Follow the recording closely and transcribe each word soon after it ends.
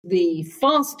The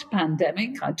fast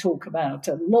pandemic, I talk about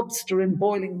a lobster in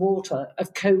boiling water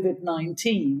of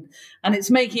COVID-19, and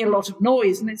it's making a lot of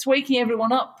noise and it's waking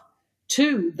everyone up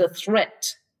to the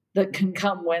threat that can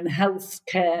come when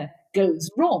healthcare goes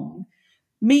wrong.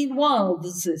 Meanwhile,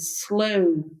 there's this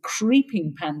slow,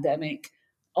 creeping pandemic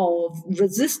of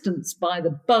resistance by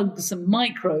the bugs and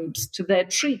microbes to their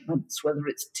treatments, whether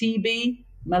it's TB,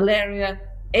 malaria,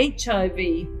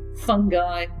 HIV,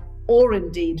 fungi, or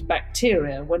indeed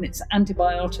bacteria, when it's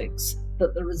antibiotics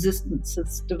that the resistance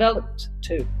has developed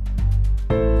to.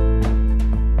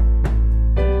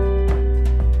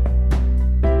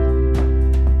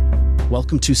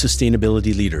 Welcome to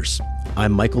Sustainability Leaders.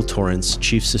 I'm Michael Torrance,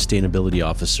 Chief Sustainability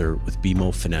Officer with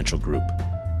BMO Financial Group.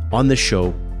 On this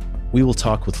show, we will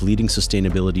talk with leading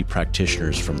sustainability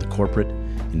practitioners from the corporate,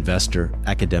 investor,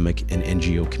 academic, and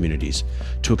NGO communities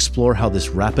to explore how this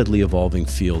rapidly evolving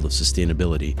field of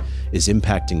sustainability is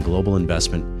impacting global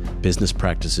investment, business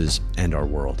practices, and our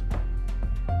world.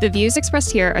 The views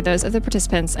expressed here are those of the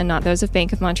participants and not those of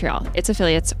Bank of Montreal, its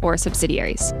affiliates, or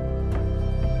subsidiaries.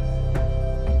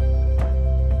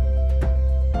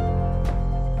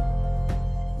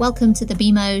 Welcome to the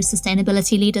BMO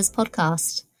Sustainability Leaders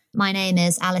podcast. My name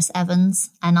is Alice Evans,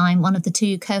 and I'm one of the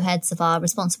two co-heads of our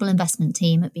responsible investment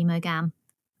team at BMO GAM.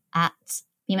 At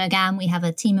BMO GAM, we have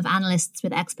a team of analysts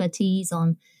with expertise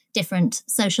on different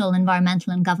social,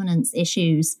 environmental, and governance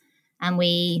issues, and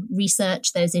we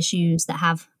research those issues that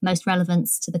have most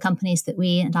relevance to the companies that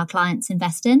we and our clients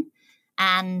invest in.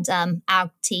 And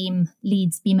our team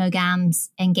leads BMO GAM's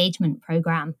engagement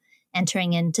program,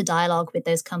 entering into dialogue with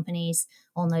those companies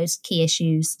on those key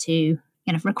issues to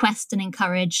request and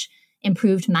encourage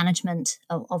improved management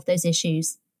of those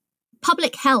issues.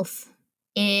 Public health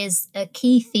is a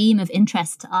key theme of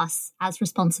interest to us as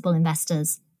responsible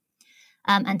investors.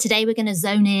 And today we're going to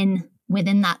zone in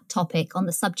within that topic on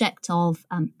the subject of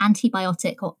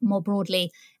antibiotic, or more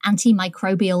broadly,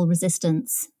 antimicrobial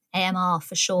resistance, AMR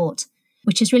for short,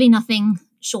 which is really nothing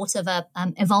short of a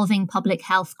evolving public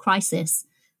health crisis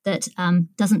that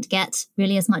doesn't get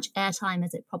really as much airtime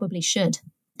as it probably should.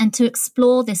 And to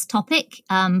explore this topic,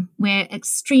 we're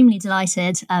extremely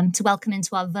delighted to welcome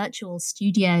into our virtual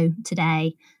studio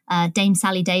today Dame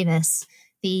Sally Davies,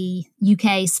 the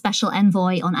UK Special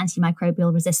Envoy on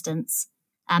Antimicrobial Resistance.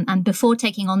 And before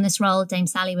taking on this role, Dame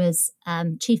Sally was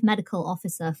Chief Medical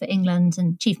Officer for England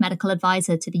and Chief Medical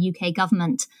Advisor to the UK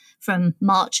government from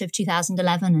March of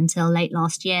 2011 until late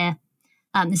last year.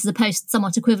 This is a post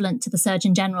somewhat equivalent to the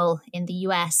Surgeon General in the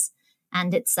US,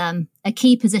 and it's a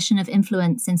key position of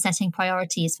influence in setting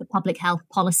priorities for public health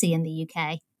policy in the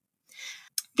UK.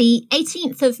 The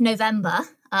 18th of November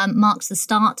marks the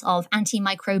start of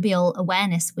Antimicrobial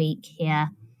Awareness Week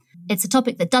here. It's a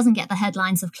topic that doesn't get the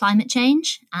headlines of climate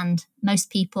change, and most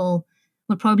people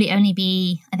would probably only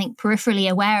be, peripherally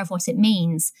aware of what it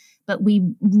means. But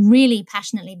we really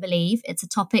passionately believe it's a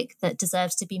topic that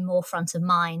deserves to be more front of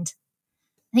mind.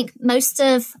 I think most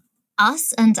of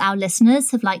us and our listeners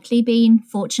have likely been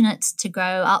fortunate to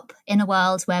grow up in a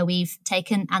world where we've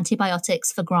taken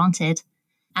antibiotics for granted.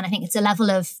 And I think it's a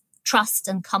level of trust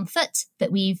and comfort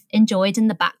that we've enjoyed in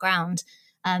the background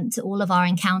to all of our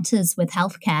encounters with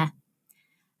healthcare.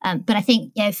 But I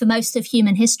think, for most of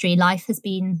human history, life has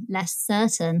been less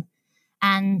certain.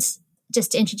 And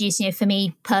just to introduce, for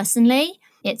me personally,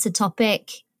 it's a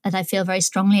topic that I feel very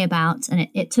strongly about. And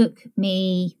it took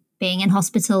me being in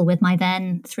hospital with my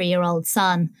then 3-year-old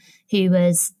son, who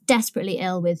was desperately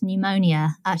ill with pneumonia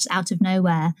out of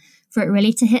nowhere, for it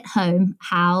really to hit home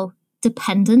how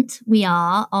dependent we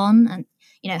are on and,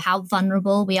 how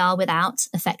vulnerable we are without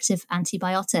effective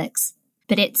antibiotics.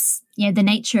 But it's, the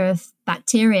nature of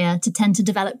bacteria to tend to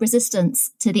develop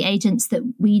resistance to the agents that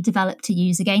we develop to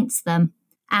use against them.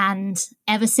 And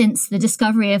ever since the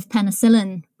discovery of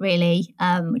penicillin, really,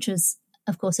 which was,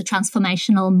 of course, a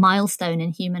transformational milestone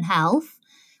in human health,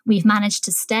 we've managed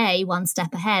to stay one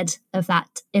step ahead of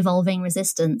that evolving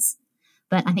resistance.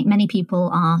 But I think many people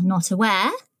are not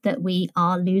aware that we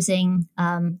are losing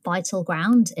vital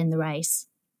ground in the race.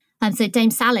 So, Dame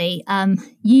Sally,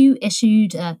 you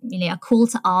issued a call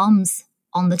to arms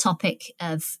on the topic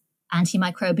of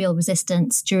antimicrobial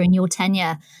resistance during your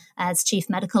tenure as Chief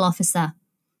Medical Officer.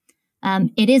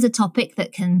 It is a topic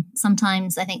that can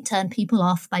sometimes, turn people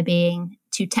off by being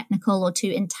too technical or too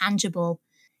intangible.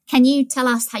 Can you tell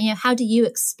us how do you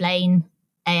explain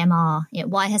AMR?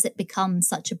 Why has it become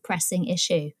such a pressing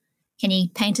issue? Can you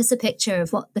paint us a picture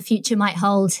of what the future might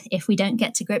hold if we don't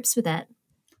get to grips with it?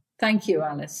 Thank you,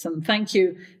 Alice, and thank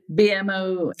you,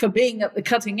 BMO, for being at the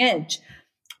cutting edge.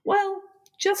 Well,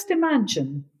 just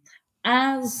imagine,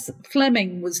 as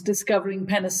Fleming was discovering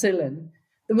penicillin,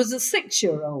 There was a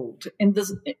 6-year-old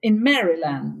in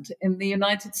Maryland in the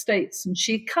United States, and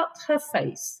she cut her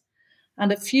face.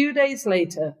 And a few days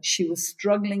later, she was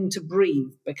struggling to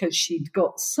breathe because she'd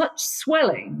got such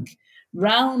swelling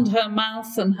round her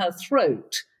mouth and her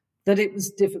throat that it was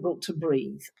difficult to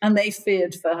breathe, and they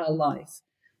feared for her life.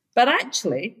 But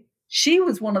actually, she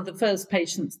was one of the first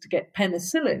patients to get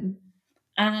penicillin,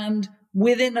 and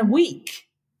within a week,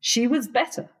 she was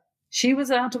better. She was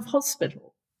out of hospital.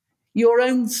 Your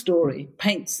own story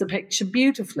paints the picture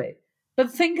beautifully. But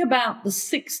think about the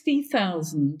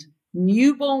 60,000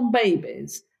 newborn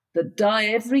babies that die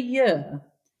every year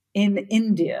in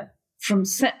India from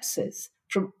sepsis,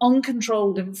 from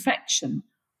uncontrolled infection,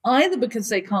 either because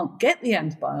they can't get the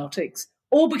antibiotics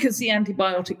or because the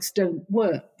antibiotics don't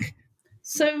work.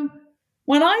 So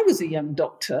when I was a young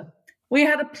doctor, we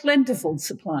had a plentiful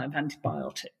supply of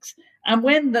antibiotics. And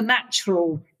when the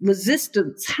natural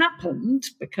resistance happened,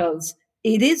 because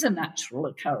it is a natural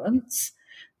occurrence,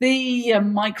 the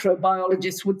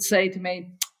microbiologist would say to me,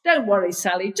 "Don't worry,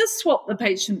 Sally, just swap the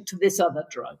patient to this other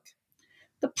drug."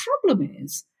 The problem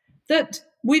is that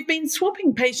we've been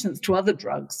swapping patients to other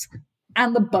drugs,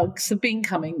 and the bugs have been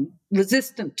becoming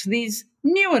resistant to these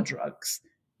newer drugs.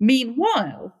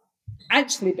 Meanwhile,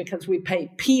 actually, because we pay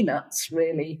peanuts,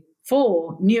 really,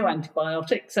 for new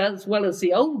antibiotics as well as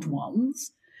the old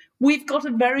ones, we've got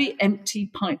a very empty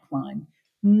pipeline.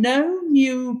 No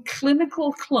new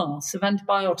clinical class of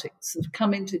antibiotics have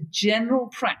come into general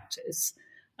practice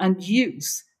and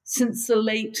use since the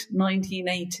late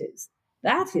 1980s.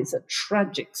 That is a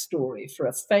tragic story for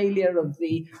a failure of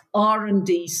the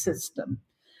R&D system.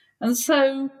 And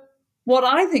so what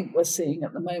I think we're seeing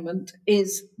at the moment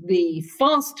is the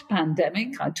fast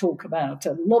pandemic. I talk about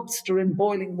a lobster in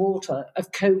boiling water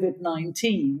of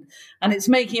COVID-19, and it's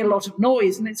making a lot of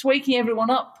noise, and it's waking everyone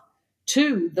up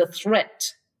to the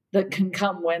threat that can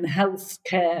come when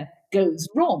healthcare goes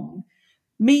wrong.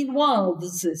 Meanwhile,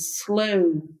 there's this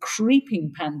slow,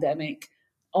 creeping pandemic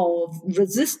of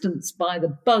resistance by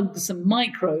the bugs and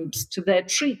microbes to their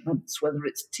treatments, whether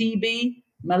it's TB,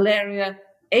 malaria,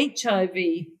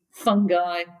 HIV,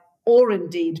 fungi, or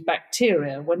indeed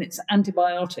bacteria, when it's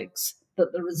antibiotics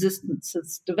that the resistance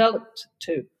has developed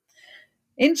to.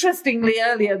 Interestingly,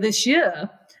 earlier this year,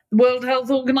 the World Health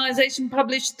Organization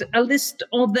published a list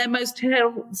of their most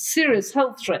serious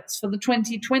health threats for the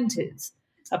 2020s.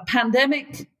 A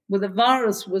pandemic with a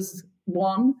virus was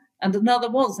one, and another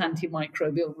was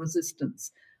antimicrobial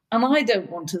resistance. And I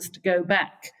don't want us to go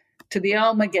back to the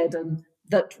Armageddon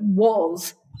that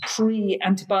was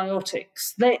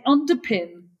pre-antibiotics. They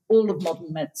underpin all of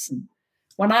modern medicine.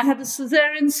 When I had a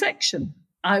cesarean section,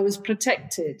 I was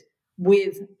protected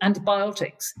with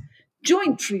antibiotics.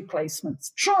 Joint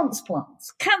replacements,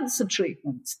 transplants, cancer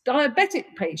treatments,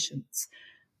 diabetic patients.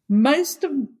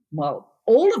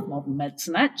 All of modern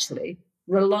medicine actually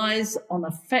relies on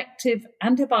effective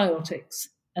antibiotics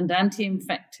and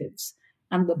anti-infectives,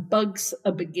 and the bugs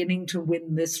are beginning to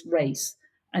win this race.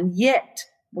 And yet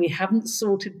we haven't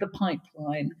sorted the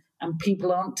pipeline, and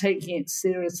people aren't taking it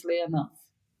seriously enough.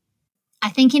 I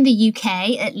think in the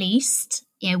UK, at least,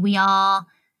 we are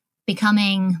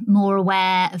becoming more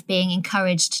aware of being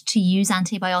encouraged to use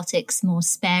antibiotics more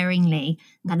sparingly,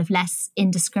 kind of less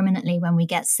indiscriminately when we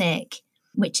get sick,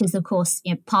 which is, of course,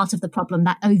 part of the problem,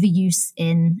 that overuse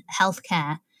in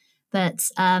healthcare. But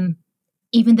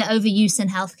even the overuse in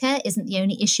healthcare isn't the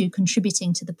only issue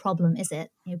contributing to the problem, is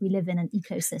it? We live in an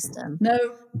ecosystem. No,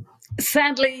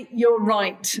 sadly, you're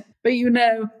right. But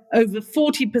over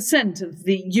 40% of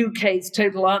the UK's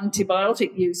total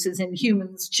antibiotic use is in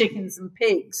humans, chickens and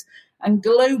pigs. And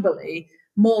globally,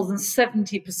 more than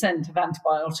 70% of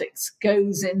antibiotics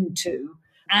goes into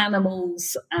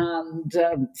animals and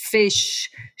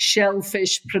fish,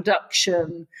 shellfish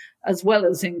production, as well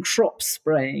as in crop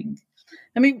spraying.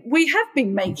 I mean, we have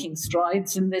been making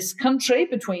strides in this country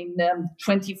between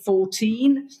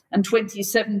 2014 and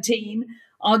 2017.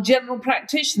 Our general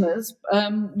practitioners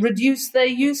reduced their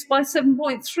use by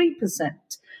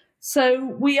 7.3%. So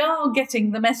we are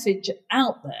getting the message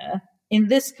out there in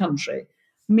this country.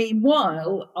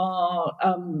 Meanwhile,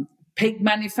 our pig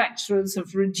manufacturers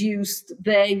have reduced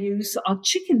their use. Our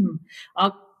chicken,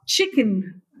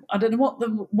 I don't know what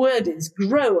the word is,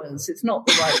 growers, it's not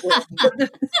the right word,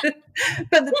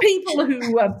 but the people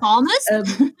who... farmers?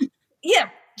 Yeah,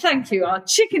 thank you. Our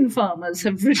chicken farmers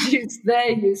have reduced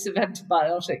their use of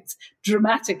antibiotics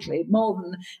dramatically, more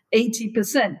than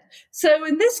 80%. So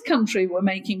in this country, we're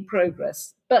making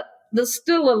progress, but there's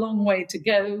still a long way to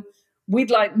go.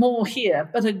 We'd like more here,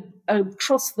 but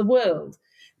across the world.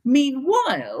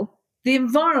 Meanwhile, the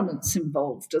environment's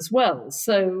involved as well.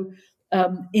 So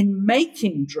in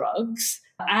making drugs,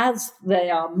 as they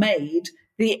are made,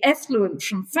 the effluent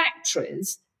from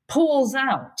factories pours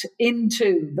out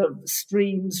into the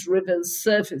streams, rivers,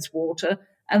 surface water,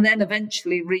 and then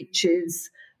eventually reaches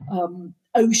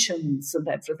oceans and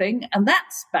everything. And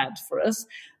that's bad for us.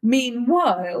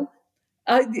 Meanwhile,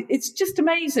 it's just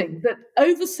amazing that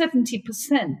over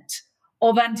 70%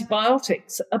 of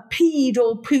antibiotics are peed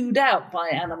or pooed out by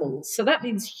animals. So that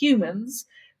means humans,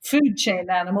 food chain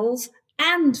animals,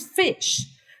 and fish.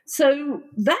 So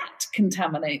that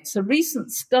contaminates. A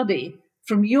recent study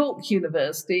from York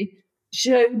University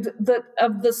showed that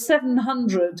of the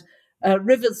 700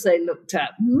 rivers they looked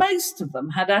at, most of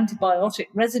them had antibiotic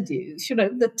residues. You know,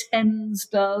 the Thames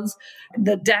does,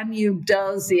 the Danube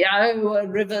does, the Iowa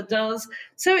River does.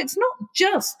 So it's not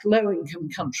just low-income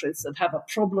countries that have a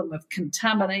problem of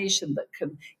contamination that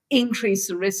can increase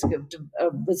the risk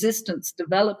of resistance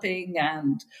developing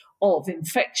and of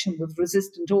infection with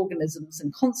resistant organisms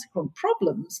and consequent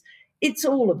problems. It's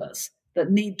all of us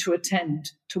that need to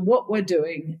attend to what we're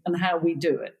doing and how we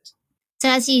do it. So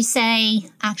as you say,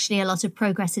 actually a lot of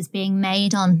progress is being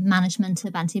made on management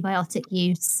of antibiotic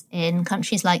use in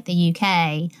countries like the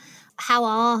UK. How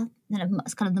are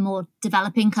kind of the more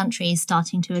developing countries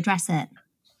starting to address it?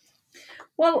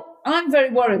 Well, I'm very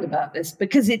worried about this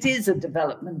because it is a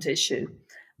development issue.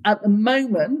 At the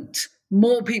moment,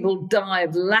 more people die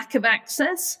of lack of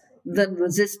access than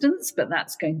resistance, but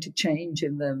that's going to change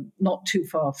in the not too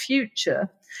far future.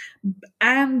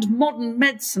 And modern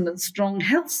medicine and strong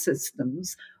health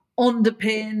systems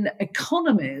underpin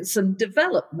economies and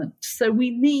development. So we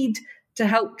need to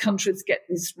help countries get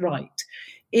this right.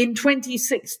 In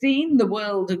 2016, the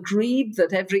world agreed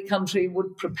that every country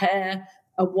would prepare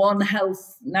a One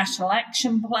Health National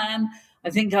Action Plan.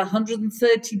 I think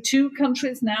 132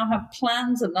 countries now have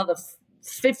plans, another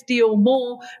 50 or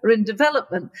more are in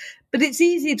development. But it's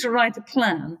easy to write a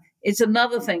plan. It's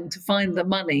another thing to find the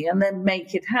money and then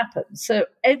make it happen. So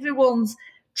everyone's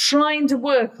trying to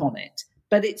work on it,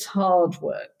 but it's hard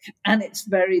work and it's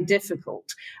very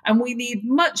difficult. And we need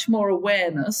much more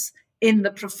awareness in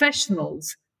the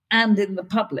professionals and in the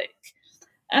public.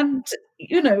 And,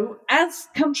 you know, as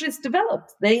countries develop,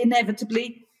 they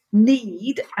inevitably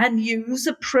need and use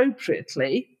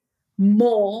appropriately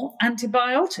more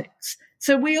antibiotics.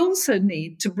 So we also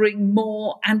need to bring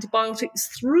more antibiotics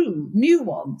through, new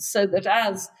ones, so that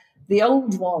as the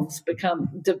old ones become,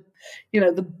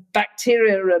 the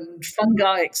bacteria and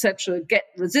fungi, etc., get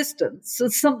resistance,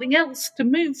 there's something else to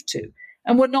move to.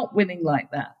 And we're not winning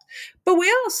like that. But we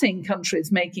are seeing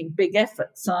countries making big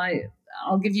efforts.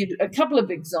 I'll give you a couple of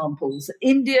examples.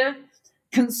 India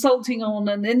consulting on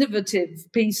an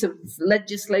innovative piece of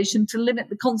legislation to limit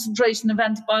the concentration of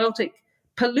antibiotic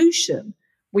pollution.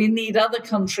 We need other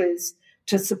countries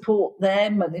to support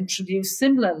them and introduce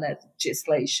similar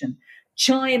legislation.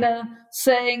 China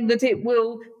saying that it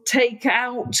will take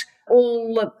out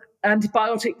all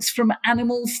antibiotics from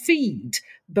animal feed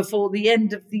before the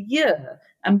end of the year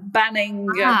and banning.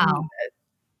 Wow.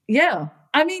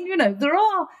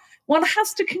 One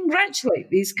has to congratulate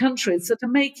these countries that are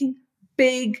making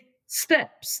big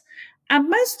steps. And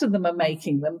most of them are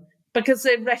making them because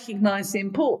they recognize the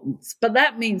importance. But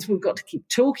that means we've got to keep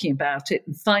talking about it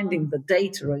and finding the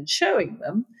data and showing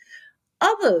them.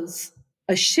 Others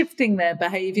are shifting their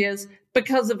behaviors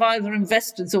because of either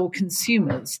investors or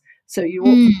consumers. So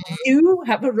you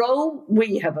have a role,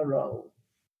 we have a role.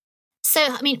 So,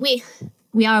 I mean,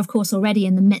 we are, of course, already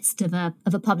in the midst of a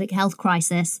public health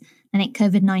crisis. I think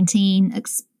COVID-19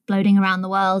 exploding around the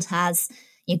world has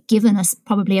given us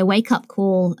probably a wake-up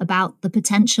call about the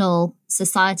potential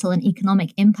societal and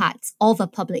economic impacts of a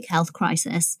public health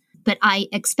crisis. But I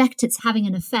expect it's having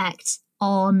an effect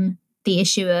on the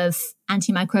issue of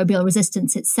antimicrobial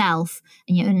resistance itself,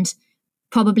 and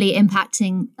probably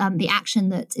impacting the action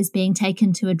that is being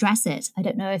taken to address it. I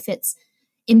don't know if it's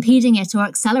impeding it or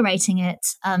accelerating it.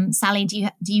 Sally,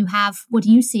 what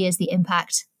do you see as the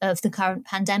impact of the current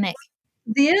pandemic?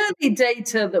 The early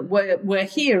data that we're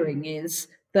hearing is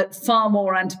that far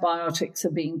more antibiotics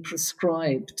are being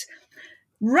prescribed.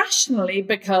 Rationally,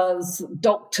 because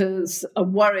doctors are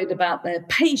worried about their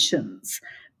patients,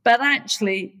 but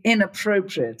actually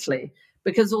inappropriately,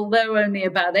 because although only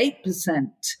about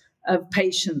 8% of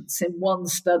patients in one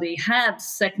study had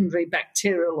secondary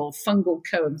bacterial or fungal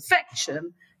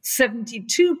co-infection,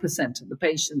 72% of the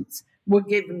patients were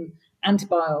given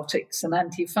antibiotics and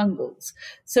antifungals.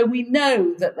 So we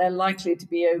know that they're likely to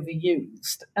be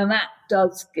overused, and that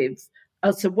does give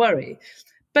us a worry.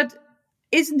 But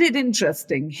isn't it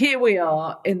interesting? Here we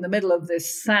are in the middle of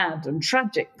this sad and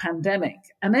tragic pandemic,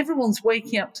 and everyone's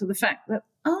waking up to the fact that,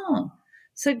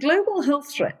 So global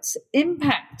health threats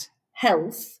impact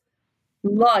health,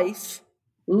 life,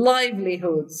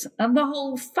 livelihoods, and the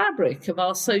whole fabric of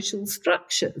our social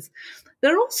structures.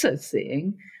 They're also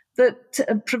seeing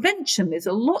that prevention is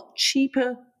a lot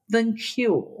cheaper than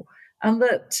cure, and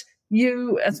that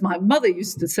you, as my mother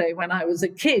used to say when I was a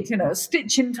kid, a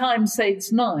stitch in time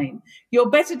saves 9.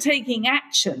 You're better taking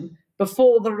action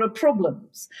before there are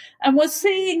problems. And we're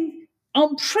seeing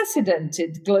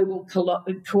unprecedented global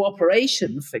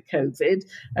cooperation for COVID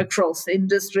across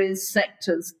industries,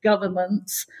 sectors,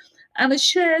 governments, and a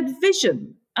shared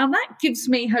vision. And that gives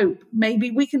me hope.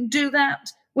 Maybe we can do that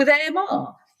with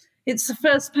AMR. It's the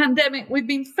first pandemic we've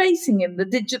been facing in the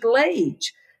digital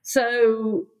age.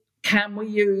 So can we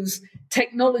use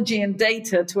technology and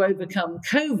data to overcome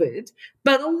COVID,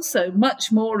 but also much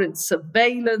more in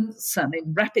surveillance and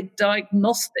in rapid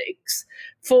diagnostics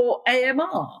for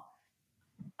AMR?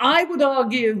 I would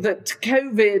argue that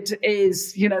COVID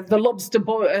is, the lobster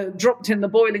dropped in the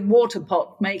boiling water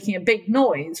pot making a big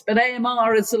noise, but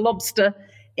AMR is a lobster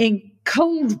in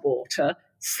cold water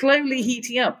slowly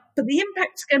heating up. But the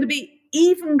impact's going to be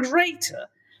even greater.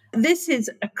 This is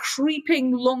a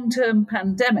creeping long-term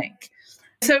pandemic.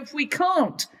 So if we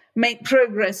can't make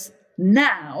progress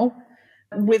now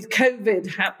with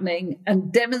COVID happening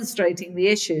and demonstrating the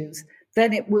issues,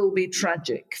 then it will be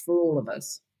tragic for all of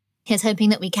us. Here's hoping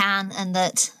that we can, and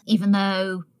that even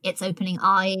though it's opening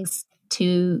eyes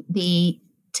to the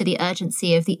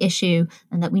urgency of the issue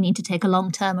and that we need to take a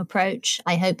long-term approach,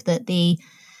 I hope that the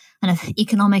kind of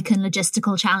economic and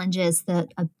logistical challenges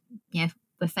that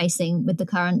we're facing with the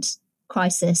current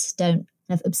crisis don't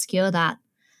kind of obscure that.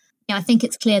 I think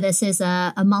it's clear this is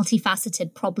a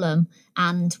multifaceted problem,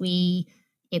 and we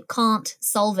can't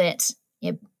solve it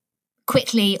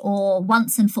quickly or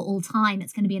once and for all time.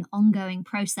 It's going to be an ongoing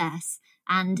process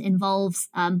and involves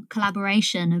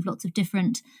collaboration of lots of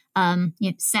different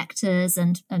sectors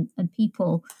and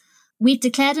people. We've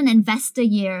declared an investor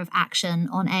year of action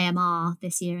on AMR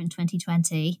this year in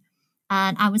 2020.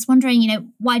 And I was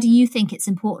wondering, why do you think it's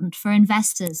important for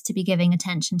investors to be giving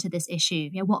attention to this issue?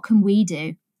 What can we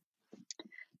do?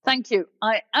 Thank you.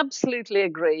 I absolutely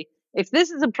agree. If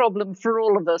this is a problem for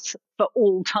all of us for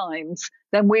all times,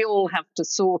 then we all have to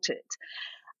sort it.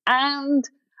 And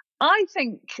I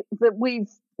think that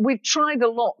we've tried a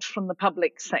lot from the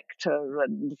public sector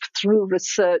and through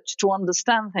research to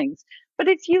understand things. But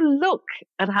if you look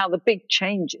at how the big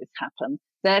changes happen,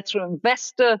 they're through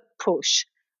investor push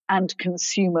and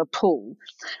consumer pull.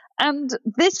 And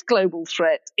this global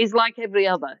threat is like every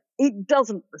other. It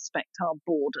doesn't respect our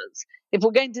borders. If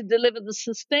we're going to deliver the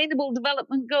Sustainable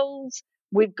Development Goals,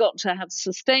 we've got to have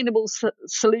sustainable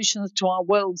solutions to our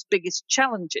world's biggest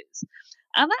challenges.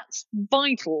 And that's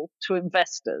vital to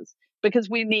investors because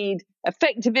we need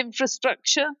effective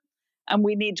infrastructure and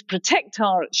we need to protect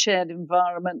our shared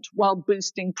environment while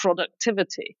boosting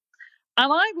productivity.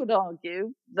 And I would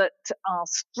argue that our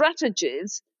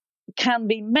strategies can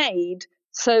be made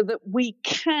so that we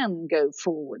can go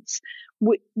forwards.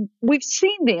 We've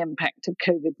seen the impact of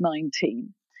COVID-19.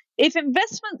 If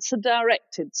investments are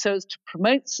directed so as to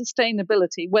promote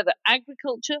sustainability, whether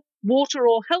agriculture, water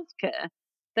or healthcare,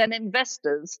 then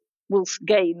investors will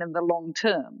gain in the long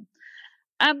term.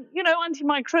 And,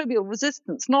 antimicrobial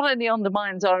resistance not only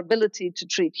undermines our ability to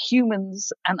treat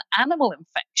humans and animal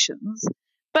infections,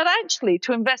 but actually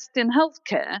to invest in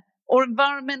healthcare or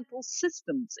environmental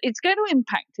systems. It's going to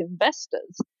impact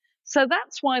investors. So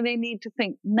that's why they need to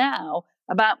think now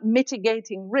about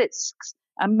mitigating risks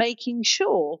and making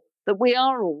sure that we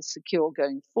are all secure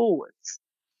going forwards.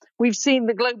 We've seen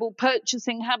the global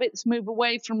purchasing habits move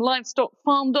away from livestock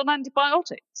farmed on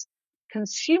antibiotics.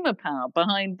 Consumer power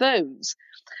behind those.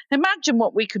 Imagine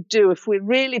what we could do if we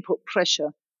really put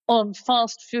pressure on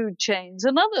fast food chains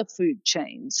and other food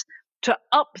chains to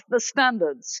up the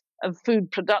standards of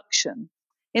food production.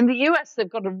 In the US, they've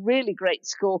got a really great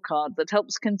scorecard that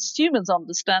helps consumers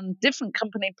understand different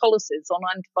company policies on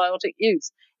antibiotic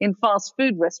use in fast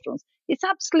food restaurants. It's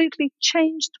absolutely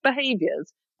changed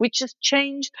behaviors, which has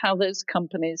changed how those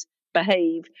companies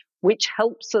behave, which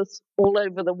helps us all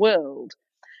over the world.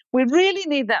 We really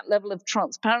need that level of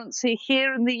transparency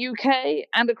here in the UK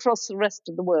and across the rest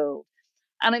of the world.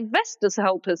 And investors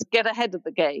help us get ahead of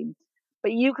the game.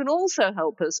 But you can also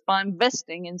help us by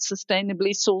investing in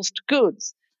sustainably sourced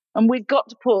goods. And we've got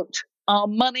to put our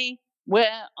money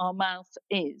where our mouth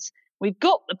is. We've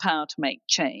got the power to make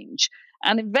change.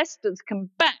 And investors can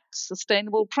back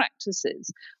sustainable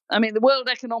practices. I mean, the World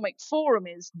Economic Forum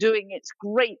is doing its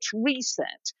great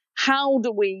reset. How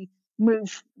do we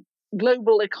move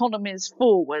global economies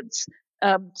forwards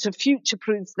to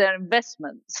future-proof their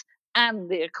investments and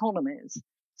the economies?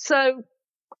 So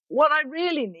what I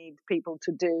really need people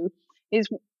to do is,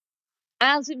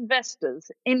 as investors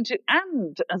and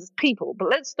as people, but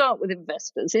let's start with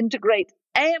investors, integrate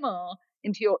AMR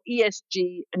into your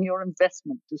ESG and your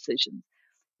investment decisions.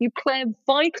 You play a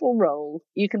vital role.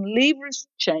 You can leverage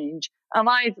change, and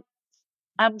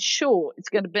I'm sure it's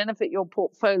going to benefit your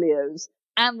portfolios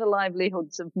and the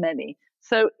livelihoods of many.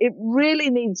 So it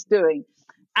really needs doing.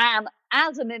 And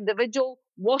as an individual,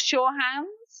 wash your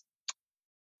hands,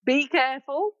 be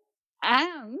careful,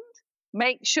 and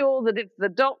make sure that if the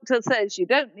doctor says you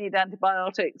don't need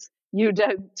antibiotics, you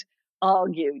don't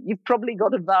argue. You've probably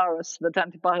got a virus that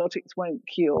antibiotics won't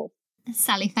cure.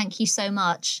 Sally, thank you so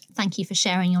much. Thank you for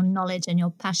sharing your knowledge and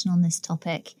your passion on this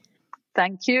topic.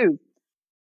 Thank you.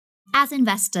 As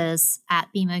investors at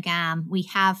BMO GAM, we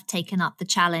have taken up the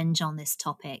challenge on this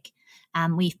topic.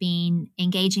 We've been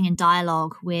engaging in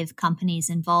dialogue with companies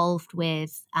involved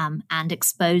with and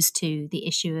exposed to the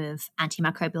issue of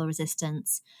antimicrobial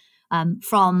resistance,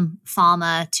 from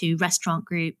pharma to restaurant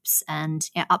groups and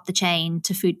up the chain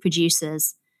to food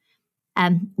producers.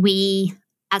 We,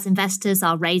 as investors,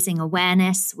 are raising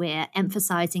awareness. We're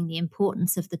emphasizing the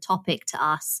importance of the topic to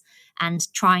us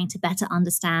and trying to better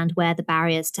understand where the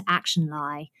barriers to action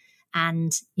lie,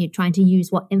 and trying to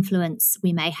use what influence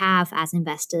we may have as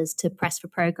investors to press for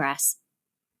progress.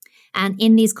 And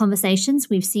in these conversations,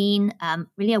 we've seen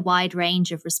really a wide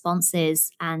range of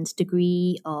responses and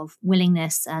degree of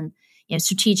willingness and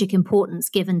strategic importance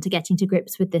given to getting to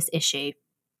grips with this issue.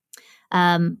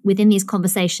 Within these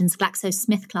conversations,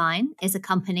 GlaxoSmithKline is a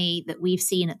company that we've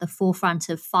seen at the forefront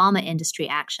of pharma industry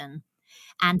action.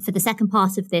 And for the second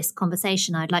part of this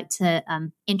conversation, I'd like to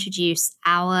introduce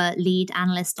our lead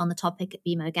analyst on the topic at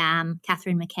BMO GAM,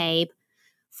 Catherine McCabe,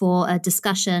 for a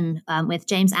discussion with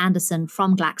James Anderson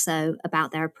from Glaxo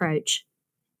about their approach.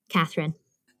 Catherine.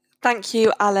 Thank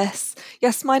you, Alice.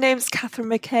 Yes, my name's Catherine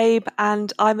McCabe,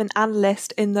 and I'm an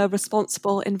analyst in the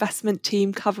responsible investment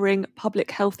team covering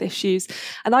public health issues.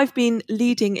 And I've been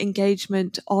leading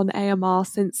engagement on AMR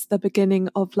since the beginning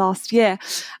of last year.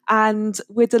 And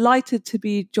we're delighted to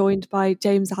be joined by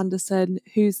James Anderson,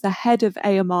 who's the head of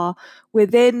AMR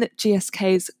within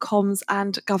GSK's Comms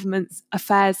and Government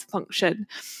Affairs function.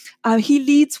 He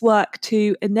leads work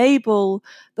to enable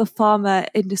the pharma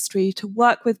industry to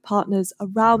work with partners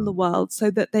around the world so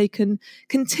that they can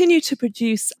continue to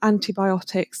produce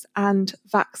antibiotics and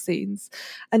vaccines.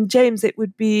 And James, it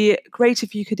would be great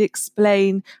if you could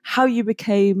explain how you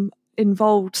became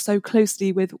involved so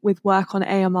closely with work on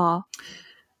AMR.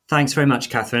 Thanks very much,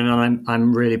 Catherine, and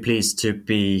I'm really pleased to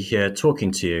be here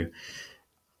talking to you.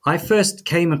 I first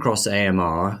came across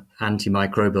AMR,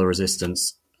 antimicrobial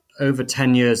resistance, over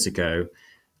 10 years ago,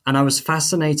 and I was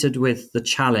fascinated with the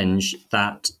challenge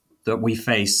that we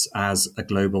face as a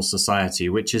global society,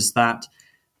 which is that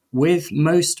with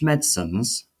most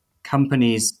medicines,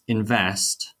 companies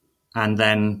invest and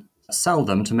then sell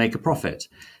them to make a profit.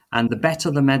 And the better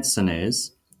the medicine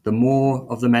is, the more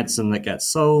of the medicine that gets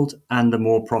sold and the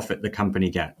more profit the company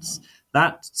gets.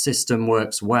 That system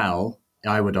works well,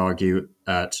 I would argue,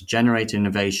 to generate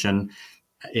innovation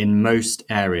in most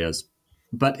areas.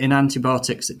 But in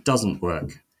antibiotics, it doesn't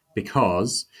work,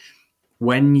 because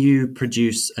when you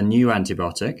produce a new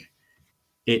antibiotic,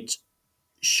 it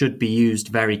should be used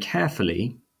very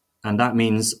carefully, and that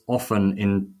means often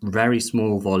in very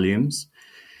small volumes,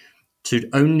 to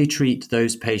only treat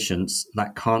those patients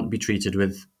that can't be treated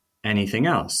with anything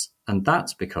else. And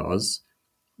that's because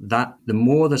the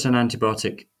more that an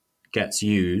antibiotic gets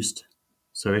used,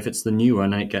 so if it's the new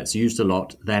one and it gets used a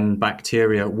lot, then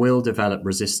bacteria will develop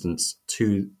resistance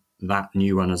to that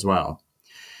new one as well.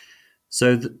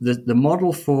 So the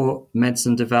model for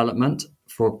medicine development,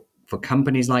 for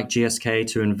companies like GSK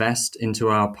to invest into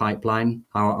our pipeline,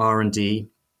 our R&D,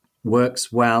 works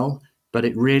well, but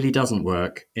it really doesn't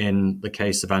work in the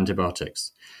case of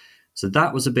antibiotics. So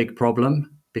that was a big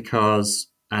problem, because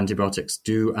antibiotics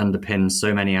do underpin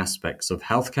so many aspects of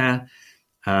healthcare,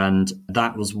 and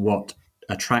that was what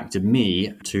attracted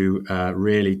me to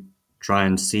really try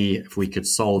and see if we could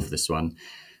solve this one.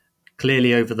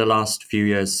 Clearly, over the last few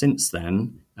years since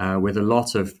then, with a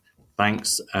lot of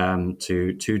thanks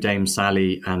to Dame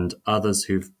Sally and others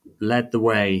who've led the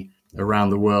way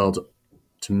around the world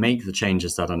to make the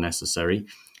changes that are necessary,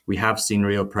 we have seen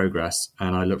real progress,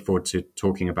 and I look forward to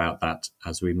talking about that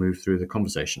as we move through the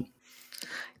conversation.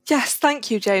 Yes,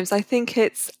 thank you, James. I think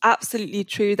it's absolutely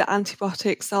true that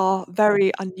antibiotics are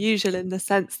very unusual in the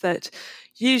sense that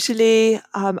Usually,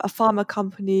 a pharma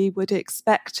company would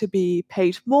expect to be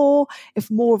paid more if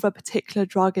more of a particular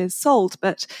drug is sold.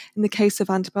 But in the case of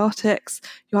antibiotics,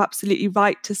 you're absolutely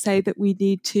right to say that we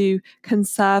need to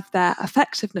conserve their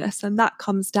effectiveness. And that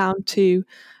comes down to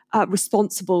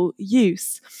responsible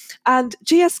use. And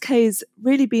GSK's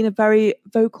really been a very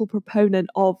vocal proponent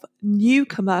of new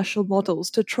commercial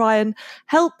models to try and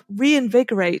help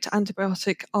reinvigorate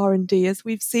antibiotic R&D, as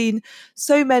we've seen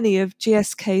so many of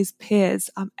GSK's peers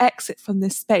exit from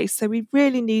this space. So we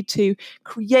really need to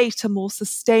create a more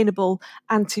sustainable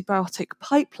antibiotic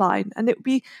pipeline. And it would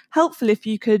be helpful if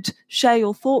you could share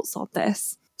your thoughts on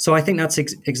this. So I think that's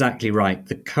exactly right.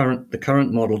 The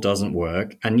current model doesn't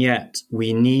work, and yet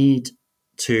we need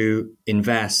to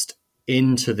invest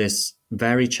into this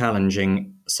very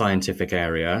challenging scientific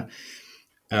area.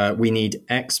 We need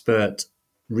expert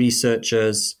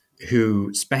researchers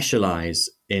who specialize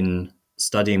in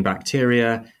studying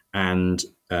bacteria and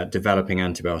developing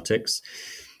antibiotics.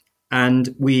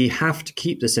 And we have to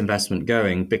keep this investment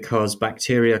going because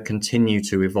bacteria continue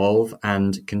to evolve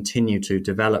and continue to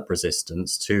develop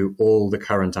resistance to all the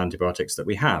current antibiotics that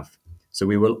we have. So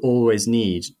we will always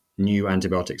need new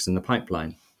antibiotics in the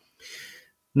pipeline.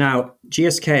 Now,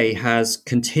 GSK has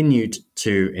continued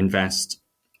to invest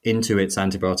into its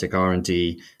antibiotic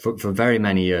R&D for very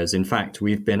many years. In fact,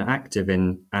 we've been active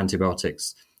in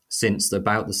antibiotics since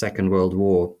about the Second World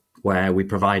War, where we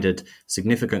provided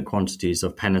significant quantities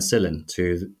of penicillin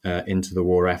into the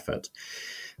war effort.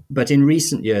 But in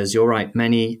recent years, you're right,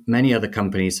 many other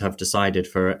companies have decided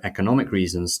for economic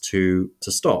reasons to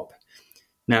stop.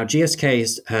 Now,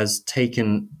 GSK has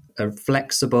taken a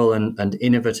flexible and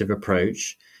innovative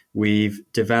approach. We've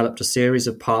developed a series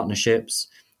of partnerships,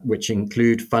 which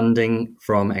include funding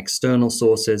from external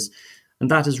sources, and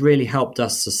that has really helped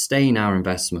us sustain our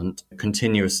investment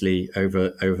continuously over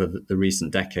the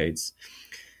recent decades.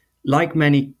 Like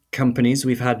many companies,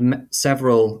 we've had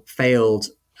several failed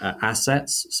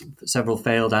assets, several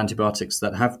failed antibiotics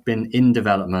that have been in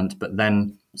development, but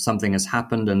then something has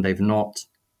happened and they've not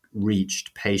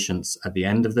reached patients at the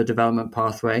end of the development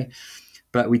pathway.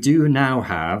 But we do now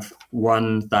have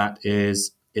one that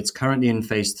it's currently in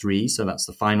phase 3, so that's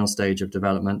the final stage of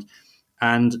development,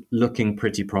 and looking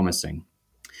pretty promising.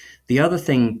 The other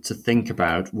thing to think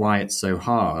about why it's so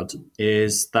hard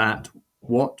is that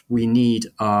what we need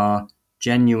are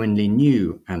genuinely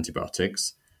new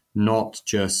antibiotics, not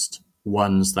just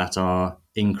ones that are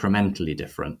incrementally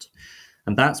different.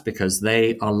 And that's because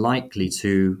they are likely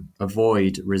to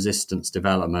avoid resistance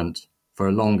development for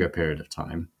a longer period of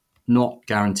time. Not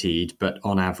guaranteed, but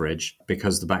on average,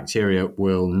 because the bacteria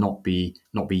will not be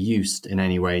used in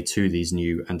any way to these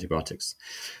new antibiotics.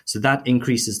 So that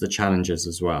increases the challenges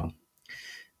as well.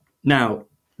 Now,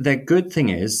 the good thing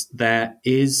is there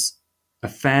is a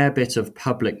fair bit of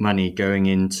public money going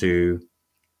into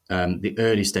the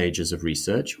early stages of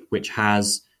research, which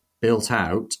has built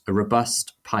out a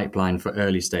robust pipeline for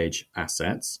early stage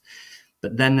assets.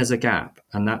 But then there's a gap,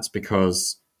 and that's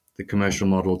because the commercial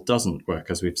model doesn't work,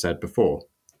 as we've said before.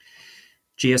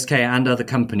 GSK and other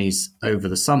companies over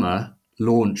the summer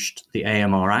launched the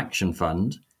AMR Action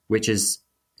Fund, which is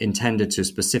intended to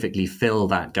specifically fill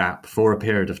that gap for a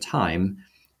period of time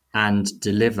and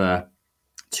deliver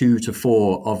 2 to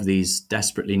 4 of these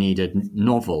desperately needed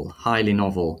highly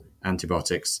novel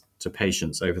antibiotics to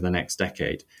patients over the next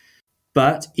decade.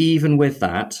 But even with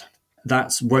that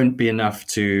won't be enough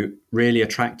to really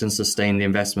attract and sustain the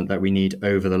investment that we need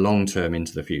over the long term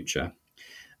into the future.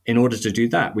 In order to do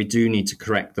that, we do need to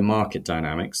correct the market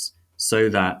dynamics so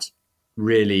that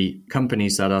really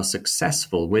companies that are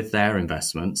successful with their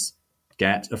investments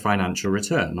get a financial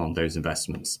return on those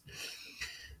investments.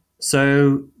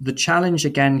 So the challenge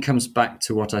again comes back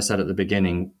to what I said at the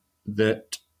beginning,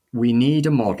 that we need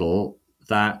a model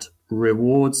that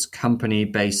rewards company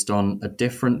based on a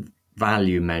different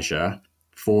value measure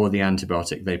for the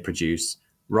antibiotic they produce,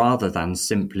 rather than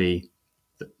simply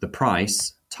the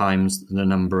price times the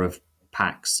number of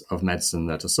packs of medicine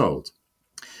that are sold.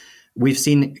 We've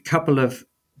seen a couple of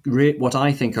what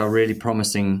I think are really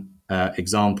promising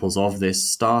examples of this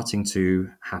starting to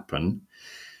happen,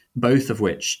 both of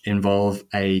which involve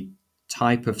a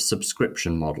type of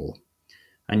subscription model.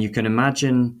 And you can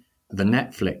imagine the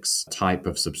Netflix type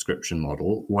of subscription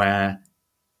model where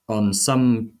on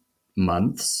some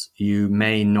months you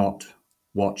may not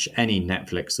watch any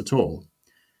Netflix at all,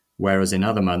 whereas in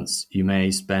other months you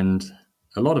may spend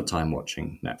a lot of time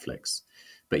watching Netflix,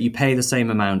 but you pay the same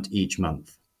amount each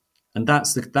month. And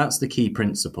that's the key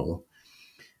principle,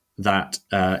 that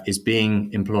is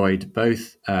being employed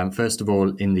both, first of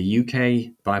all, in the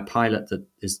UK by a pilot that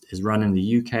is run in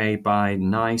the UK by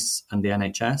NICE and the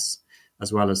NHS,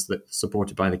 as well as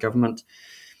supported by the government.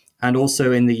 And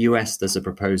also in the US, there's a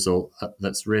proposal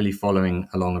that's really following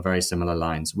along a very similar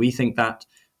lines. We think that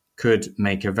could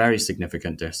make a very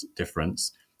significant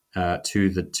difference to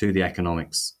the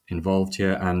economics involved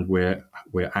here, and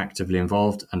we're actively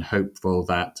involved and hopeful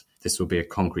that this will be a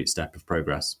concrete step of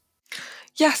progress.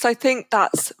 Yes, I think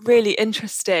that's really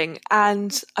interesting.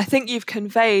 And I think you've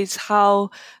conveyed how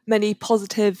many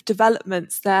positive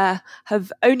developments there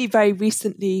have only very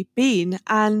recently been.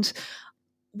 And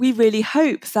we really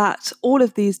hope that all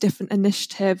of these different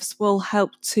initiatives will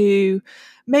help to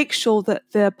make sure that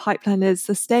the pipeline is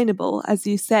sustainable. As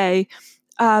you say,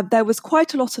 there was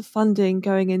quite a lot of funding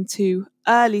going into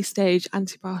early stage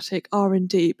antibiotic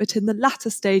R&D, but in the latter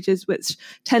stages, which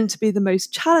tend to be the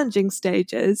most challenging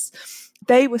stages,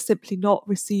 they were simply not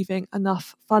receiving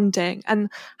enough funding.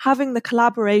 And having the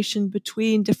collaboration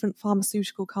between different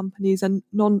pharmaceutical companies and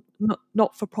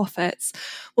not-for-profits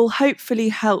will hopefully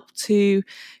help to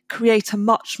create a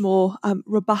much more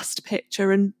robust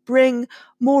picture and bring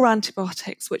more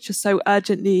antibiotics, which are so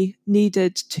urgently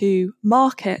needed, to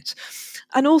market.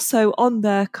 And also on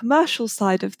the commercial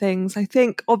side of things, I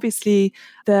think obviously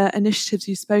the initiatives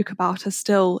you spoke about are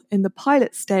still in the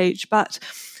pilot stage, but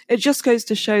it just goes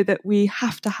to show that we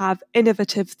have to have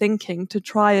innovative thinking to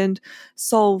try and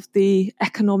solve the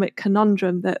economic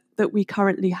conundrum that we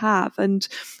currently have. And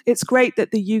it's great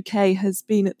that the UK has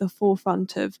been at the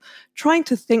forefront of trying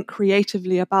to think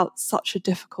creatively about such a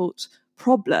difficult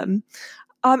problem.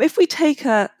 If we take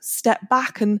a step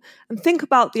back and think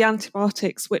about the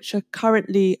antibiotics which are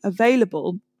currently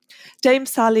available, Dame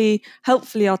Sally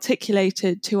helpfully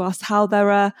articulated to us how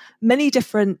there are many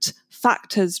different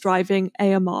factors driving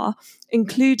AMR,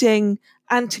 including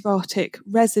antibiotic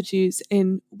residues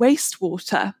in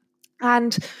wastewater.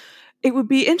 And it would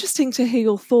be interesting to hear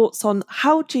your thoughts on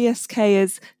how GSK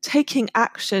is taking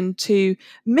action to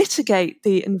mitigate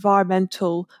the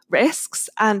environmental risks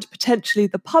and potentially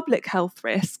the public health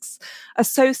risks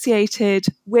associated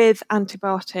with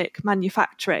antibiotic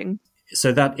manufacturing.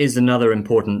 So that is another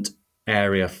important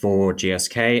area for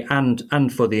GSK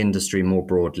and for the industry more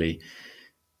broadly.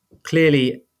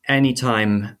 Clearly,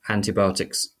 anytime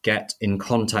antibiotics get in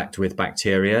contact with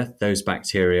bacteria, those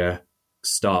bacteria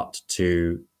start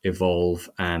to evolve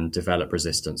and develop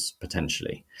resistance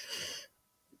potentially.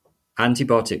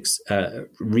 Antibiotics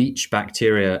reach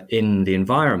bacteria in the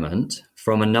environment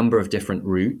from a number of different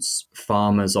routes.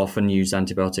 Farmers often use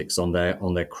antibiotics on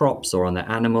their crops or on their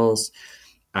animals.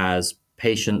 As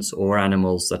patients or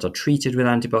animals that are treated with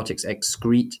antibiotics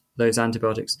excrete those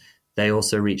antibiotics, they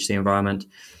also reach the environment.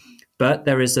 But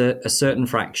there is a certain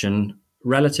fraction,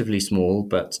 relatively small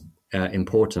but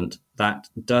important, that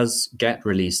does get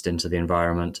released into the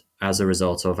environment as a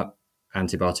result of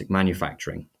antibiotic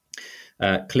manufacturing.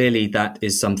 Clearly, that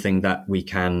is something that we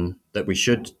can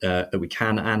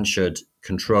and should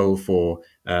control for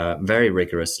very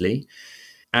rigorously.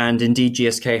 And indeed,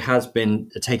 GSK has been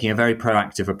taking a very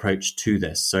proactive approach to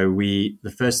this. So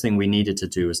the first thing we needed to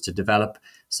do was to develop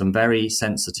some very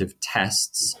sensitive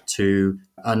tests to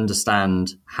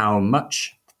understand how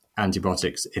much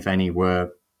antibiotics, if any,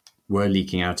 were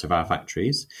leaking out of our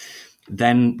factories.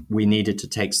 Then we needed to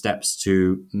take steps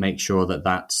to make sure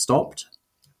that stopped.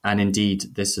 And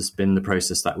indeed, this has been the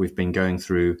process that we've been going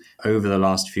through over the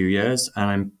last few years. And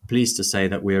I'm pleased to say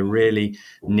that we're really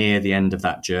near the end of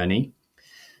that journey.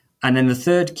 And then the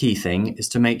third key thing is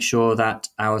to make sure that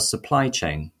our supply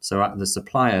chain, so the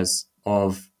suppliers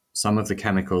of some of the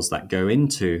chemicals that go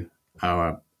into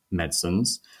our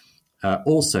medicines,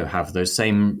 also have those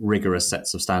same rigorous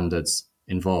sets of standards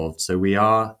involved. So we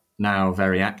are now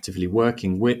very actively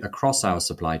working across our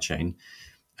supply chain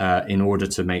in order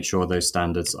to make sure those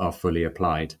standards are fully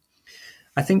applied.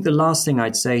 I think the last thing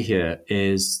I'd say here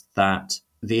is that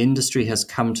the industry has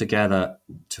come together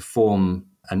to form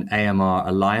an AMR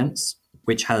alliance,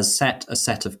 which has set a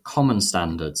set of common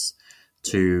standards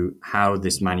to how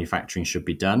this manufacturing should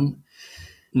be done.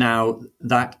 Now,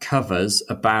 that covers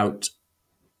about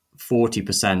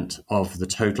 40% of the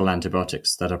total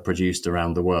antibiotics that are produced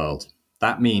around the world.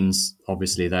 That means,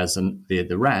 obviously, there's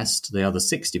the rest, the other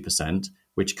 60%,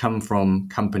 which come from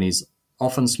companies,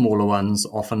 often smaller ones,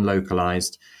 often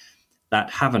localized, that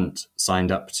haven't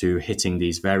signed up to hitting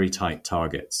these very tight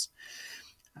targets.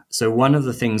 So one of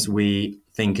the things we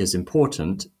think is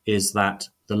important is that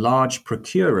the large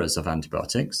procurers of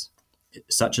antibiotics,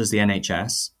 such as the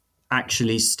NHS,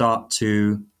 actually start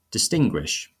to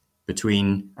distinguish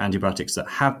between antibiotics that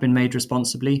have been made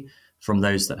responsibly from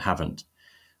those that haven't.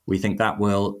 we think that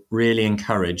will really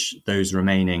encourage those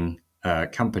remaining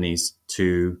companies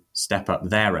to step up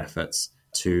their efforts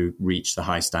to reach the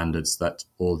high standards that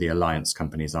all the alliance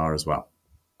companies are as well.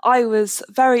 I was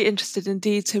very interested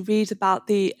indeed to read about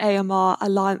the AMR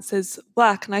Alliance's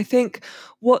work. And I think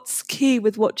what's key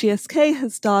with what GSK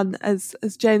has done, as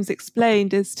James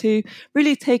explained, is to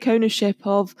really take ownership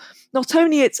of not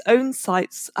only its own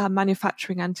sites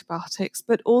manufacturing antibiotics,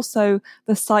 but also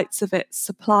the sites of its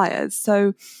suppliers.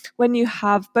 So when you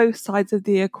have both sides of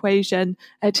the equation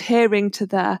adhering to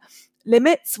their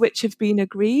limits which have been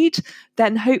agreed,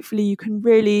 then hopefully you can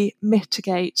really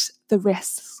mitigate the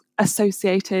risks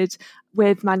associated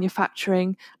with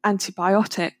manufacturing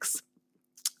antibiotics.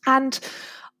 And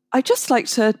I'd just like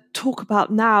to talk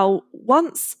about now,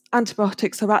 once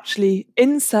antibiotics are actually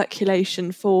in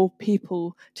circulation for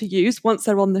people to use, once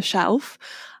they're on the shelf,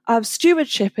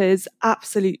 stewardship is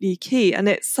absolutely key. And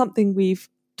it's something we've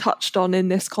touched on in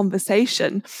this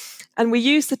conversation. And we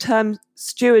use the term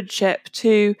stewardship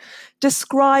to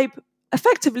describe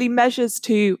effectively measures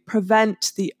to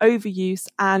prevent the overuse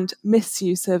and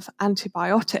misuse of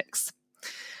antibiotics.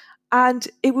 And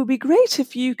it would be great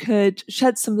if you could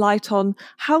shed some light on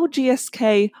how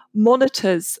GSK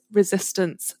monitors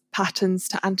resistance patterns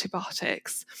to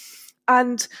antibiotics,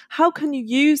 and how can you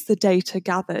use the data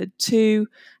gathered to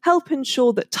help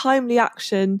ensure that timely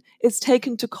action is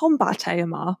taken to combat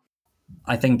AMR?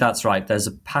 I think that's right. There's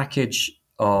a package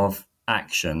of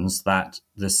actions that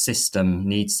the system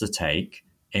needs to take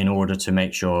in order to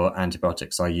make sure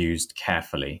antibiotics are used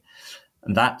carefully.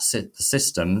 And the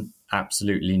system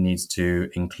absolutely needs to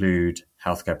include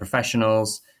healthcare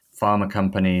professionals, pharma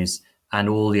companies, and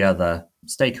all the other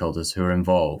stakeholders who are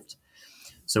involved.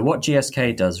 So what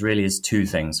GSK does really is two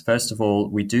things. First of all,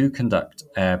 we do conduct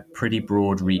a pretty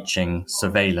broad-reaching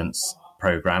surveillance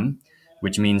program,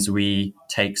 which means we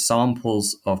take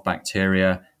samples of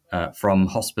bacteria from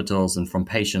hospitals and from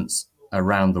patients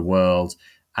around the world,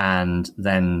 and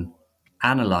then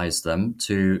analyze them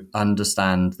to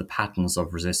understand the patterns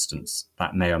of resistance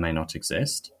that may or may not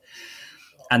exist.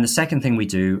 And the second thing we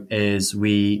do is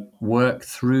we work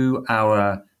through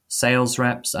our sales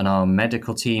reps and our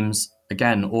medical teams,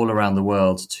 again, all around the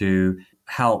world, to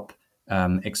help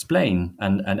explain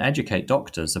and educate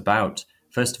doctors about,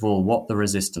 first of all, what the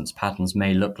resistance patterns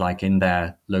may look like in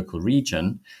their local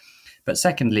region, but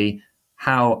secondly,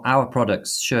 how our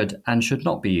products should and should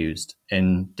not be used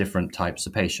in different types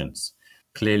of patients.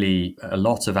 Clearly, a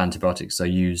lot of antibiotics are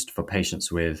used for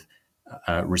patients with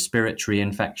respiratory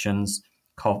infections,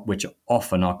 which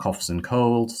often are coughs and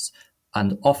colds,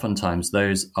 and oftentimes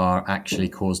those are actually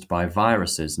caused by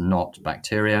viruses, not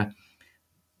bacteria.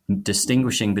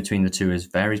 Distinguishing between the two is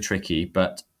very tricky,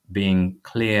 but being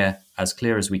clear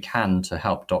as we can to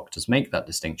help doctors make that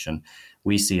distinction,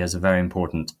 we see as a very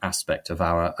important aspect of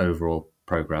our overall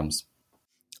programs.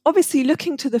 Obviously,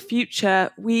 looking to the future,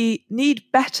 we need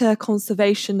better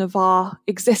conservation of our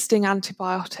existing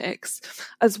antibiotics,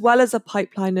 as well as a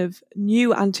pipeline of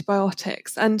new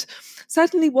antibiotics. And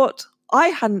certainly what I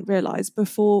hadn't realised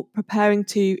before preparing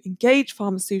to engage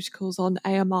pharmaceuticals on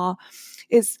AMR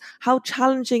is how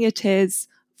challenging it is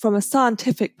from a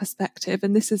scientific perspective,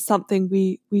 and this is something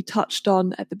we touched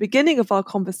on at the beginning of our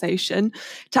conversation,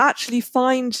 to actually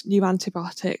find new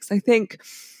antibiotics. I think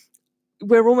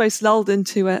we're almost lulled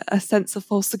into a sense of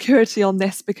false security on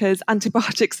this because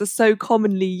antibiotics are so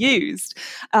commonly used.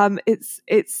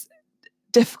 It's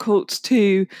difficult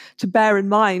to bear in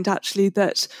mind actually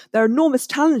that there are enormous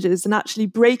challenges in actually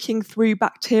breaking through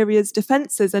bacteria's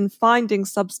defenses and finding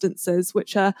substances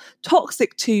which are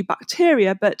toxic to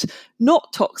bacteria but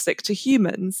not toxic to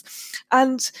humans.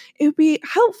 And it would be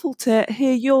helpful to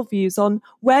hear your views on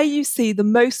where you see the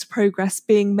most progress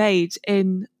being made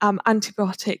in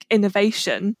antibiotic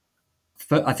innovation.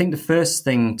 I think the first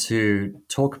thing to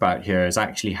talk about here is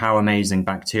actually how amazing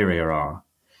bacteria are.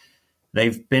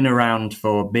 They've been around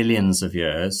for billions of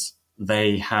years.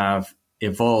 They have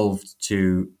evolved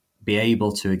to be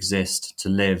able to exist, to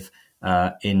live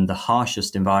in the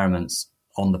harshest environments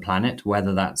on the planet,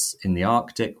 whether that's in the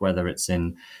Arctic, whether it's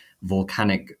in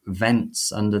volcanic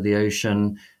vents under the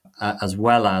ocean, as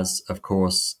well as, of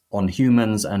course, on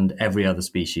humans and every other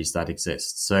species that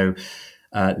exists. So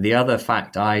the other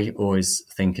fact I always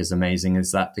think is amazing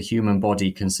is that the human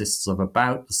body consists of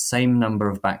about the same number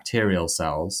of bacterial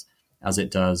cells as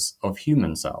it does of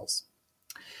human cells.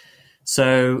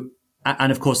 So,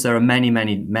 and of course, there are many,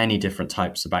 many, many different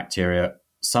types of bacteria,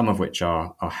 some of which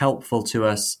are helpful to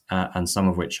us and some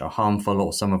of which are harmful,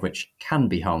 or some of which can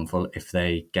be harmful if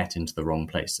they get into the wrong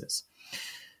places.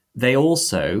 They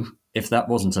also, if that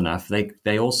wasn't enough,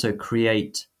 they also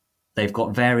they've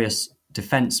got various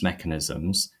defense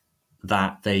mechanisms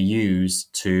that they use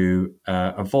to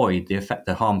avoid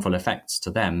the harmful effects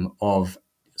to them of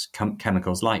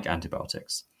chemicals like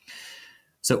antibiotics.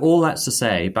 So all that's to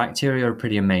say, bacteria are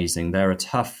pretty amazing. They're a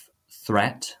tough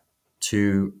threat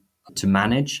to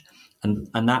manage.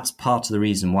 And that's part of the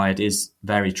reason why it is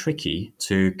very tricky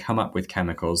to come up with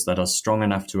chemicals that are strong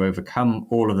enough to overcome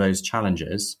all of those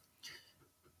challenges,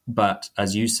 but,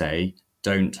 as you say,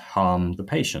 don't harm the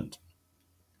patient.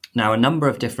 Now, a number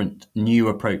of different new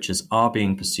approaches are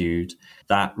being pursued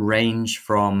that range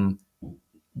from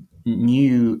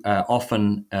new,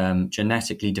 often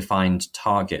genetically defined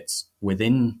targets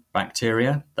within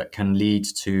bacteria that can lead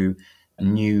to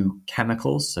new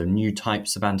chemicals, so new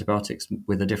types of antibiotics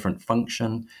with a different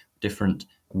function, different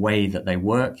way that they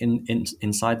work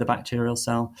inside the bacterial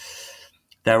cell.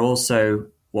 They're also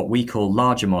what we call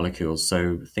larger molecules,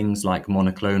 so things like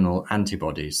monoclonal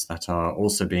antibodies that are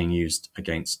also being used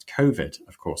against COVID,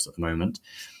 of course, at the moment,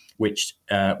 which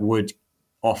would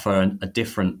offer a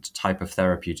different type of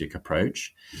therapeutic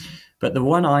approach. But the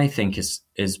one I think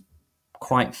is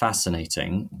quite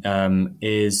fascinating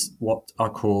is what are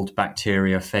called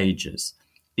bacteriophages.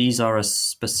 These are a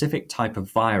specific type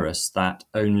of virus that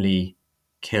only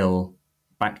kill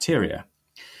bacteria.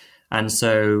 And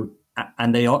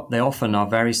they often are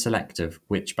very selective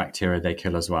which bacteria they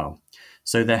kill as well.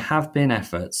 So there have been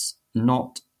efforts,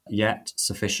 not yet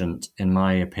sufficient in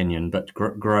my opinion, but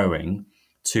growing,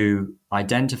 to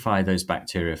identify those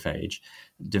bacteriophage,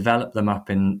 develop them up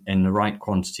in the right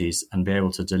quantities and be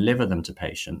able to deliver them to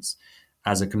patients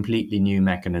as a completely new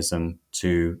mechanism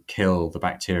to kill the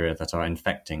bacteria that are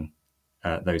infecting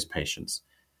those patients.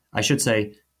 I should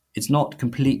say it's not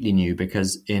completely new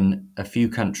because in a few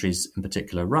countries, in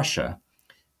particular Russia,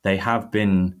 they have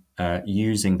been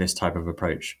using this type of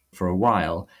approach for a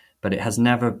while, but it has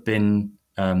never been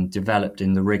developed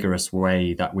in the rigorous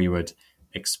way that we would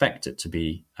expect it to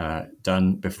be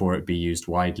done before it be used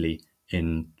widely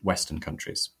in Western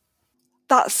countries.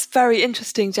 That's very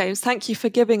interesting, James. Thank you for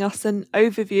giving us an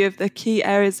overview of the key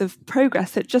areas of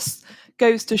progress. It just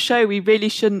goes to show we really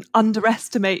shouldn't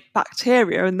underestimate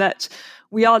bacteria and that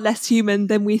we are less human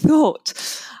than we thought.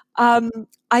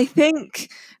 I think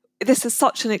this is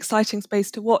such an exciting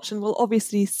space to watch, and we'll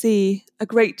obviously see a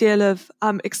great deal of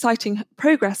exciting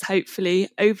progress, hopefully,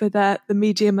 over the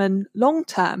medium and long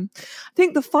term. I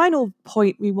think the final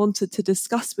point we wanted to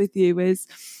discuss with you is,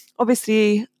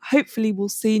 obviously, hopefully we'll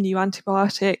see new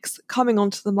antibiotics coming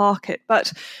onto the market,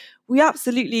 but we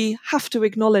absolutely have to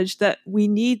acknowledge that we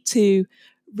need to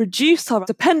reduce our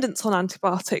dependence on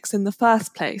antibiotics in the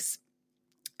first place.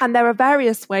 And there are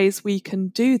various ways we can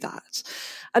do that.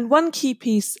 And one key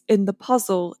piece in the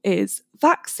puzzle is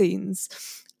vaccines.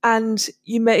 And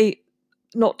you may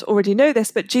not already know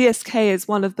this, but GSK is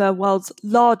one of the world's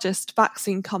largest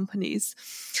vaccine companies.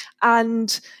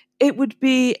 And it would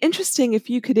be interesting if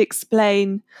you could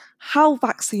explain how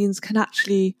vaccines can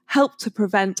actually help to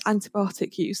prevent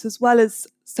antibiotic use, as well as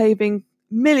saving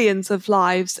millions of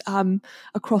lives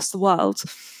across the world.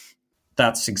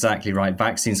 That's exactly right.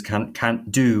 Vaccines can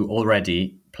do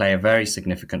already play a very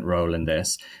significant role in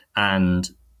this and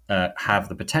have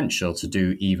the potential to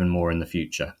do even more in the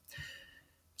future.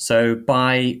 So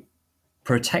by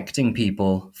protecting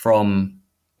people from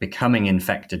becoming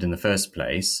infected in the first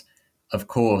place, of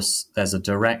course, there's a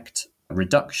direct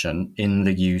reduction in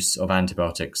the use of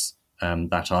antibiotics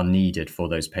that are needed for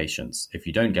those patients. If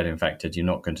you don't get infected, you're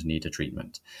not going to need a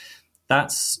treatment.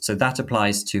 That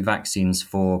applies to vaccines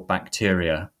for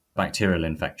bacterial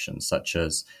infections, such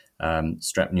as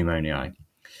strep pneumoniae.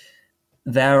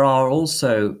 There are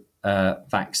also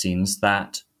vaccines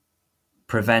that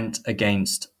prevent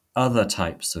against other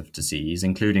types of disease,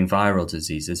 including viral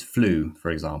diseases, flu,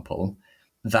 for example,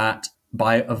 that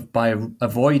by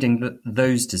avoiding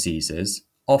those diseases,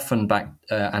 often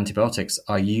antibiotics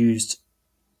are used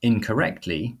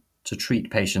incorrectly to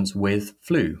treat patients with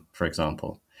flu, for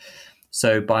example.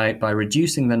 So by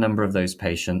reducing the number of those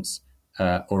patients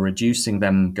or reducing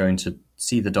them going to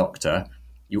see the doctor,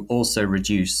 you also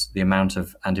reduce the amount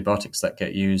of antibiotics that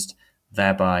get used,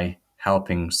 thereby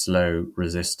helping slow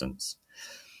resistance.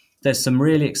 There's some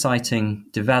really exciting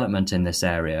development in this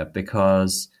area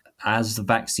because as the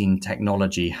vaccine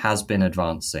technology has been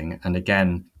advancing, and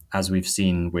again, as we've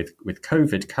seen with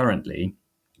COVID currently,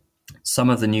 some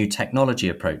of the new technology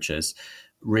approaches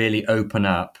really open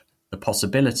up the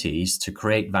possibilities to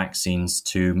create vaccines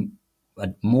to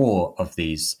more of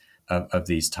these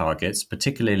targets,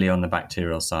 particularly on the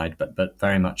bacterial side, but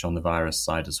very much on the virus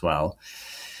side as well.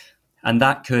 And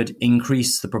that could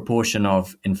increase the proportion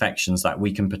of infections that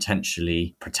we can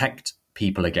potentially protect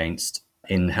people against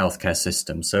in healthcare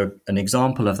systems. So an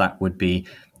example of that would be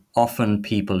often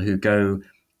people who go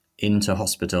into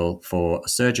hospital for a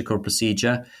surgical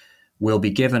procedure will be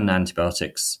given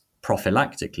antibiotics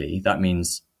prophylactically. That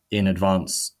means in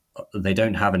advance, they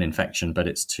don't have an infection, but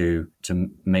it's to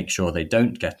make sure they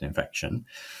don't get an infection.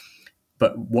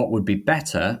 But what would be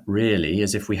better, really,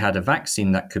 is if we had a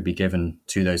vaccine that could be given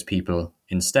to those people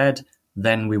instead,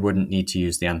 then we wouldn't need to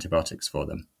use the antibiotics for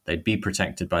them. They'd be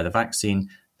protected by the vaccine,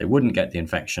 they wouldn't get the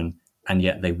infection, and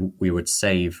yet we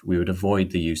would avoid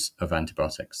the use of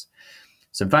antibiotics.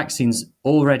 So vaccines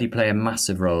already play a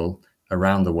massive role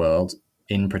around the world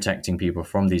in protecting people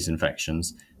from these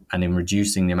infections and in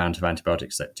reducing the amount of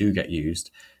antibiotics that do get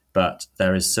used. But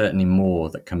there is certainly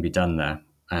more that can be done there.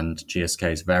 And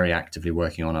GSK is very actively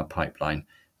working on our pipeline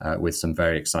with some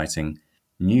very exciting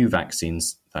new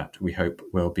vaccines that we hope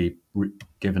will be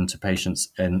given to patients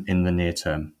in the near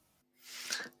term.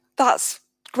 That's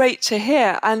great to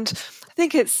hear. And I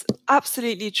think it's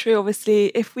absolutely true.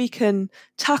 Obviously, if we can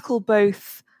tackle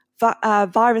both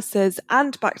viruses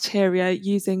and bacteria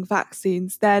using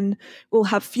vaccines, then we'll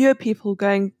have fewer people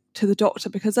going to the doctor,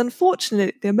 because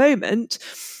unfortunately at the moment,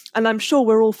 and I'm sure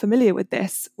we're all familiar with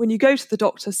this, when you go to the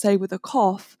doctor, say with a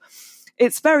cough,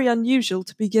 it's very unusual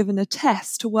to be given a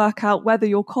test to work out whether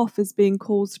your cough is being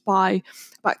caused by a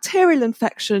bacterial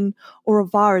infection or a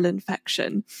viral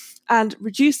infection. And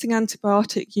reducing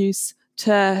antibiotic use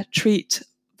to treat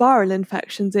viral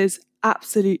infections is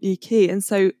absolutely key. And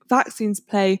so vaccines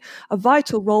play a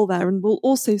vital role there, and we'll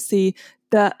also see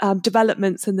the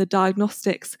developments in the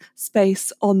diagnostics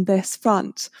space on this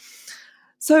front.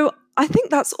 So I think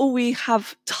that's all we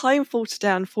have time for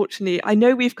today, unfortunately. I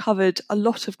know we've covered a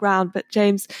lot of ground, but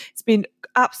James, it's been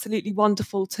absolutely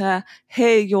wonderful to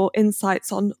hear your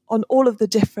insights on all of the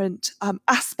different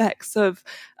aspects of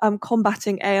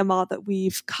combating AMR that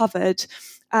we've covered,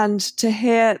 and to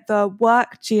hear the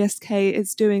work GSK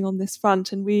is doing on this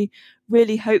front. And we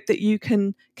really hope that you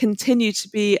can continue to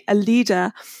be a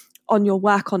leader on your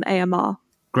work on AMR.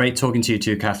 Great talking to you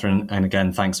too, Catherine. And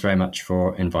again, thanks very much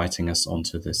for inviting us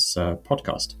onto this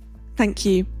podcast. Thank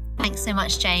you. Thanks so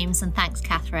much, James, and thanks,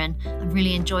 Catherine. I've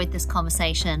really enjoyed this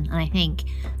conversation, and I think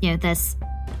there's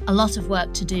a lot of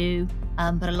work to do,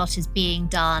 but a lot is being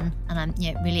done, and I'm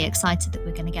really excited that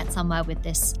we're going to get somewhere with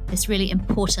this really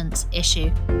important issue.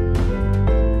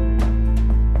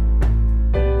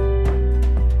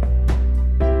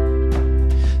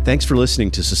 Thanks for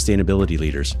listening to Sustainability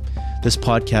Leaders. This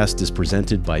podcast is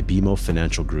presented by BMO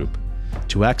Financial Group.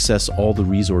 To access all the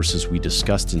resources we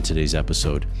discussed in today's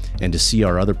episode and to see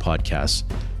our other podcasts,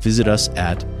 visit us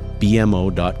at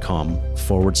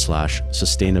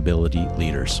bmo.com/sustainability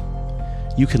leaders.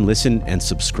 You can listen and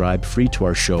subscribe free to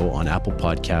our show on Apple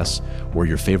Podcasts or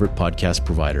your favorite podcast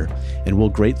provider, and we'll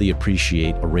greatly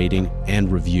appreciate a rating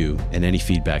and review and any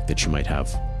feedback that you might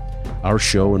have. Our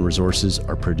show and resources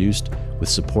are produced with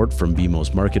support from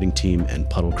BMO's marketing team and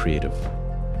Puddle Creative.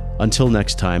 Until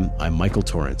next time, I'm Michael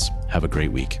Torrance. Have a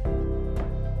great week.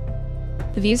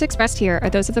 The views expressed here are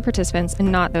those of the participants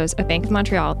and not those of Bank of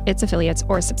Montreal, its affiliates,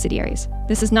 or subsidiaries.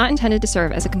 This is not intended to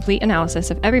serve as a complete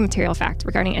analysis of every material fact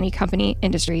regarding any company,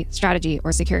 industry, strategy,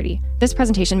 or security. This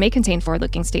presentation may contain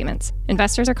forward-looking statements.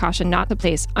 Investors are cautioned not to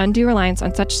place undue reliance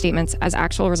on such statements, as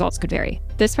actual results could vary.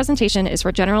 This presentation is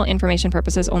for general information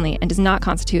purposes only and does not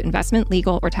constitute investment,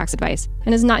 legal, or tax advice,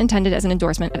 and is not intended as an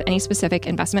endorsement of any specific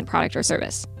investment product or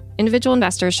service. Individual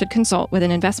investors should consult with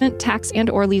an investment, tax,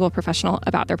 and/or legal professional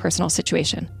about their personal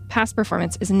situation. Past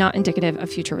performance is not indicative of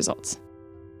future results.